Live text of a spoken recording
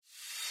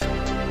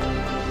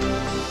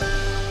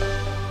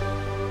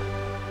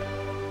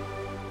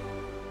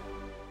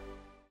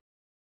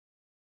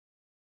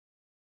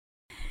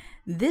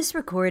This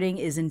recording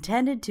is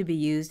intended to be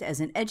used as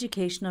an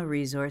educational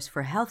resource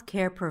for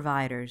healthcare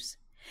providers.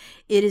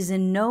 It is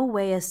in no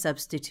way a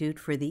substitute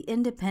for the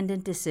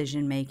independent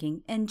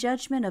decision-making and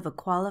judgment of a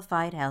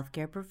qualified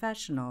healthcare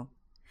professional.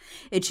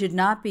 It should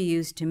not be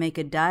used to make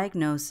a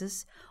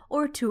diagnosis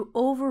or to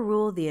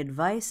overrule the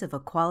advice of a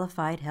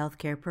qualified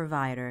healthcare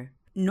provider,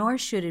 nor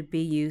should it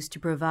be used to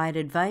provide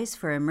advice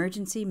for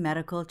emergency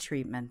medical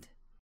treatment.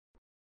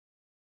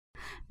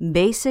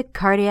 Basic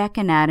Cardiac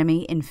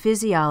Anatomy and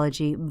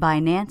Physiology by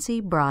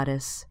Nancy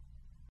Broaddus.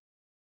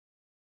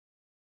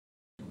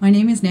 My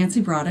name is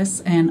Nancy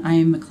Broaddus, and I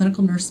am a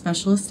clinical nurse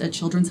specialist at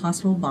Children's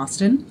Hospital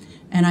Boston,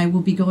 and I will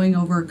be going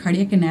over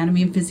cardiac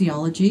anatomy and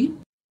physiology.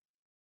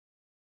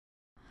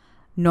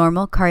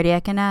 Normal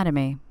cardiac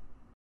anatomy.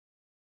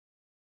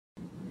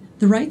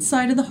 The right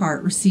side of the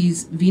heart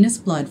receives venous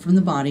blood from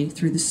the body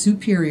through the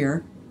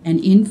superior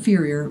and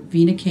inferior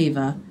vena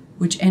cava,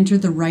 which enter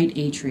the right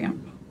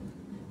atrium.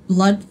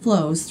 Blood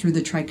flows through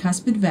the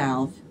tricuspid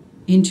valve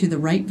into the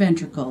right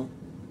ventricle.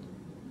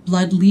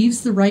 Blood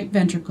leaves the right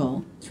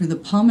ventricle through the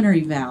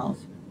pulmonary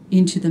valve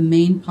into the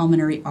main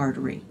pulmonary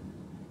artery.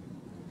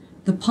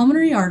 The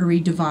pulmonary artery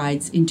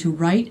divides into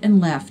right and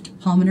left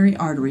pulmonary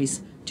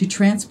arteries to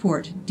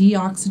transport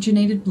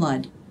deoxygenated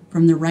blood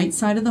from the right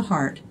side of the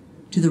heart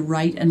to the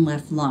right and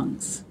left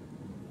lungs.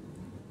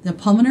 The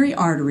pulmonary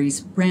arteries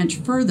branch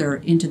further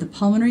into the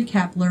pulmonary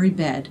capillary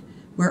bed,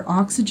 where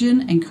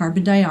oxygen and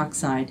carbon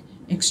dioxide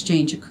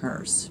exchange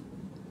occurs.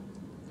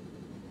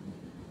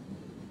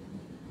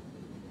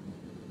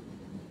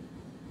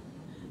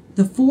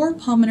 The four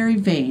pulmonary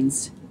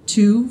veins,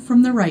 2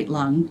 from the right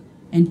lung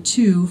and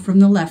 2 from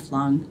the left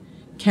lung,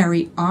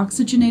 carry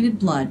oxygenated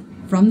blood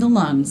from the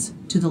lungs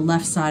to the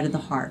left side of the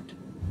heart.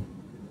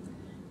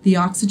 The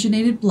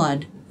oxygenated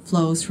blood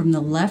flows from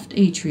the left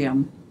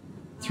atrium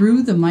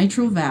through the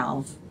mitral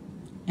valve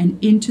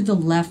and into the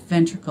left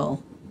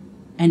ventricle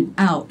and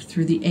out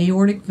through the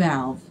aortic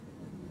valve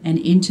and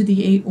into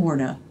the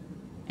aorta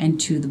and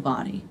to the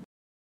body.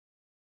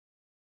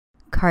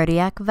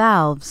 Cardiac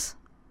valves.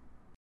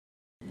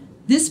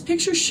 This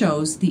picture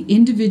shows the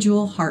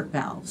individual heart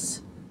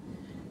valves.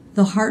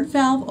 The heart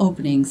valve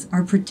openings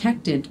are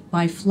protected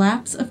by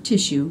flaps of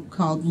tissue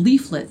called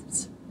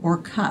leaflets or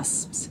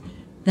cusps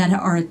that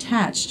are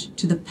attached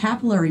to the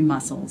papillary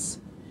muscles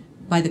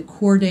by the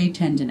chordae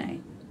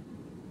tendineae.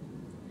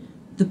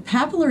 The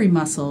papillary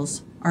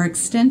muscles are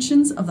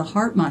extensions of the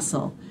heart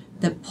muscle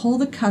that pull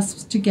the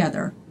cusps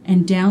together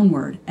and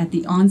downward at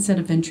the onset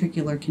of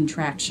ventricular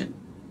contraction.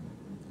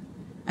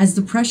 As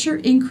the pressure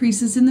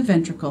increases in the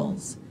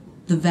ventricles,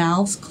 the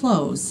valves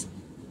close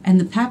and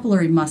the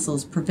papillary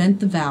muscles prevent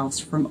the valves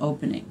from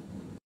opening.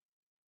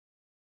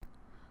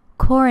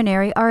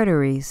 Coronary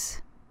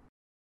arteries.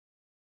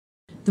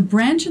 The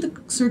branch of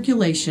the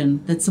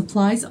circulation that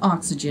supplies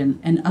oxygen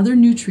and other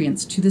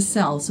nutrients to the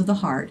cells of the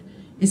heart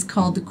is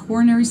called the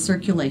coronary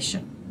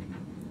circulation.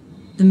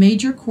 The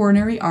major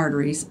coronary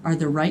arteries are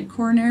the right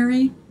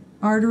coronary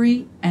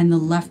artery and the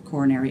left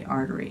coronary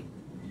artery.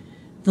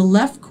 The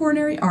left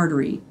coronary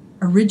artery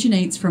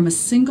originates from a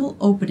single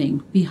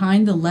opening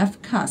behind the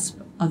left cusp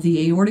of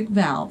the aortic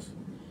valve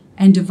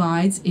and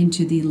divides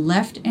into the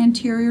left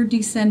anterior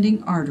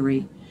descending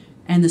artery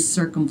and the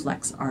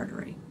circumflex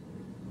artery.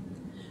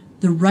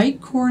 The right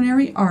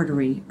coronary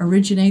artery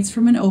originates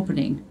from an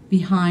opening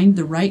behind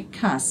the right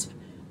cusp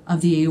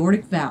of the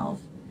aortic valve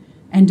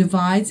and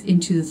divides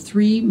into the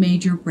three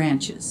major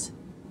branches: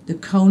 the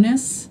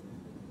conus,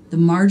 the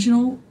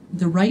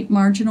right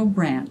marginal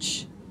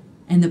branch,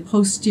 and the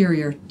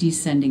posterior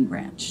descending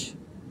branch.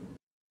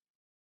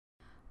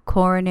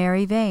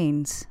 Coronary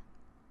veins.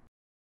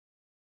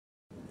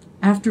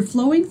 After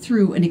flowing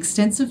through an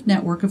extensive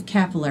network of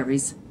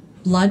capillaries,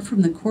 blood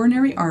from the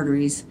coronary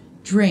arteries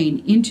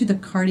drain into the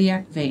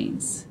cardiac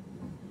veins.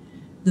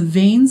 The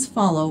veins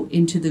follow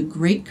into the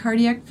great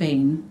cardiac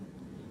vein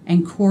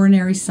and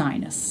coronary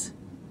sinus.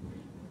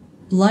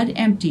 Blood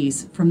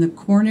empties from the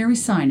coronary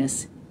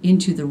sinus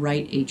into the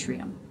right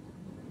atrium.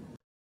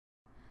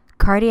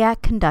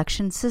 Cardiac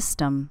conduction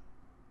system.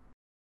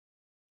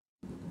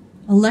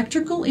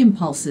 Electrical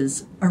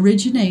impulses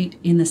originate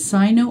in the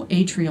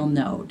sinoatrial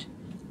node,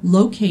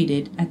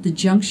 located at the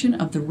junction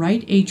of the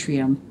right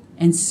atrium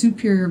and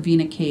superior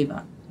vena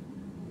cava.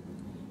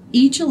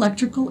 Each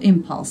electrical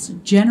impulse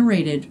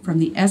generated from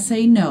the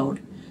SA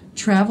node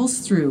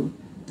travels through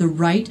the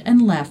right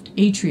and left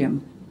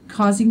atrium,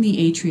 causing the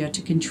atria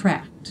to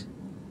contract.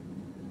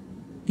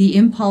 The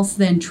impulse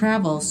then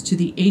travels to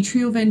the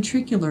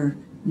atrioventricular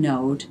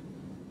node,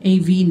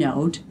 AV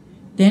node,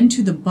 then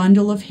to the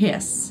bundle of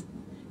His,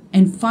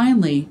 and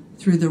finally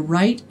through the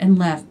right and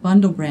left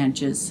bundle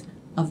branches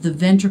of the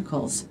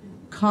ventricles,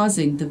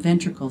 causing the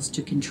ventricles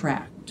to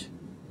contract.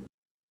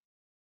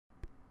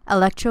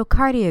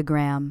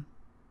 Electrocardiogram.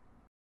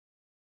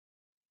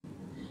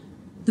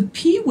 The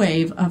P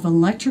wave of an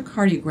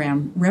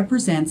electrocardiogram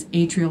represents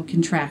atrial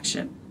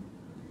contraction.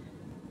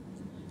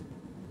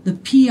 The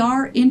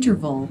PR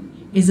interval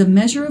is a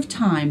measure of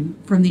time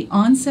from the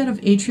onset of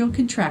atrial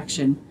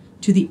contraction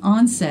to the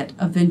onset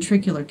of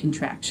ventricular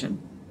contraction.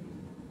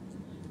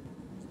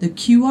 The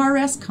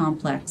QRS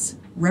complex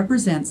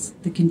represents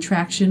the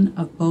contraction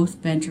of both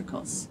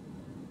ventricles.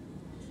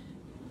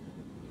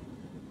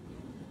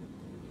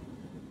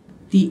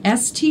 The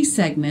ST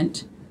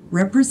segment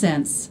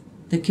represents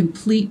the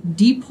complete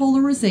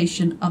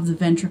depolarization of the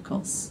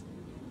ventricles.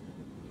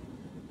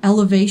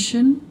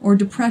 Elevation or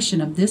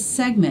depression of this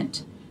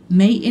segment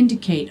may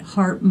indicate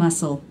heart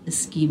muscle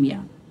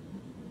ischemia.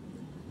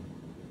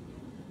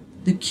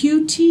 The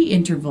QT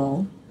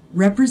interval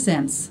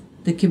represents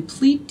the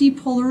complete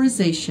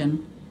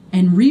depolarization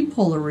and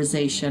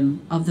repolarization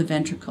of the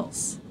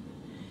ventricles.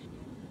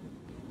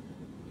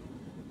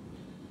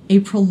 A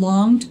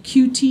prolonged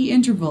QT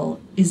interval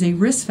is a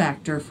risk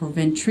factor for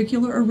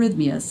ventricular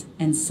arrhythmias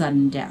and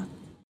sudden death.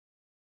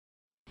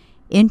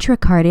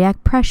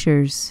 Intracardiac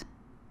pressures.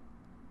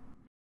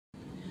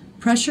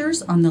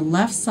 Pressures on the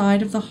left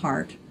side of the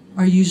heart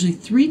are usually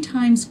 3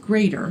 times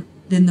greater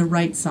than the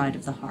right side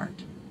of the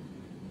heart.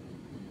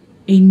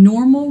 A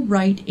normal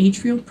right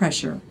atrial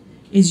pressure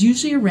is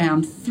usually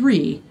around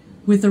 3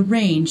 with a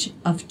range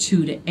of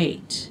 2 to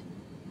 8.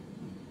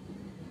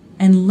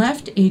 And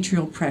left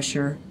atrial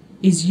pressure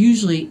is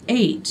usually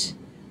 8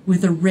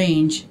 with a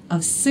range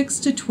of 6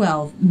 to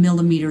 12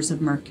 millimeters of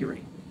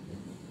mercury.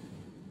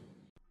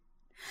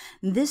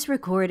 This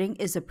recording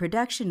is a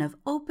production of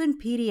Open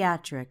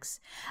Pediatrics,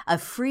 a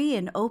free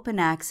and open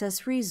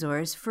access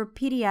resource for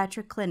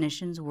pediatric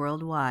clinicians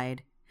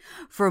worldwide.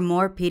 For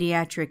more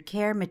pediatric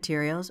care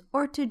materials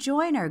or to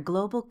join our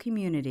global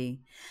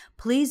community,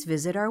 please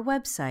visit our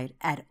website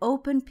at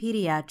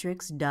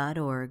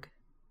openpediatrics.org.